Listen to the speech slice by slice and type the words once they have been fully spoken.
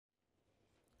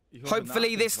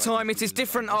Hopefully this time it is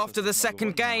different after the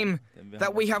second game,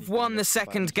 that we have won the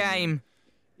second game.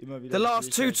 The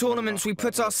last two tournaments we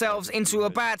put ourselves into a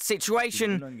bad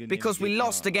situation because we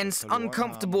lost against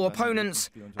uncomfortable opponents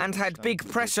and had big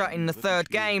pressure in the third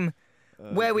game,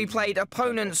 where we played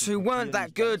opponents who weren't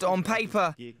that good on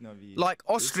paper, like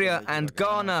Austria and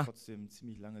Ghana.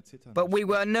 But we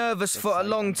were nervous for a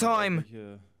long time.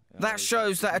 That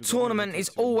shows that a tournament is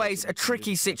always a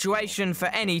tricky situation for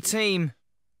any team.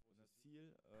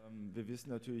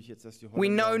 We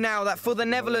know now that for the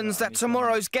Netherlands that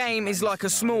tomorrow's game is like a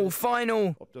small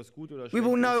final. We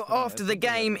will know after the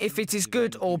game if it is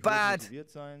good or bad.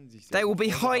 They will be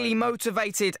highly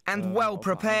motivated and well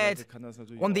prepared.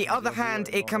 On the other hand,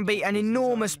 it can be an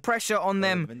enormous pressure on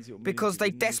them because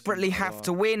they desperately have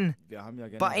to win.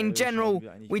 But in general,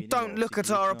 we don't look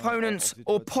at our opponents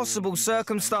or possible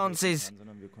circumstances.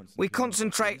 We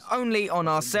concentrate only on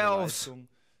ourselves.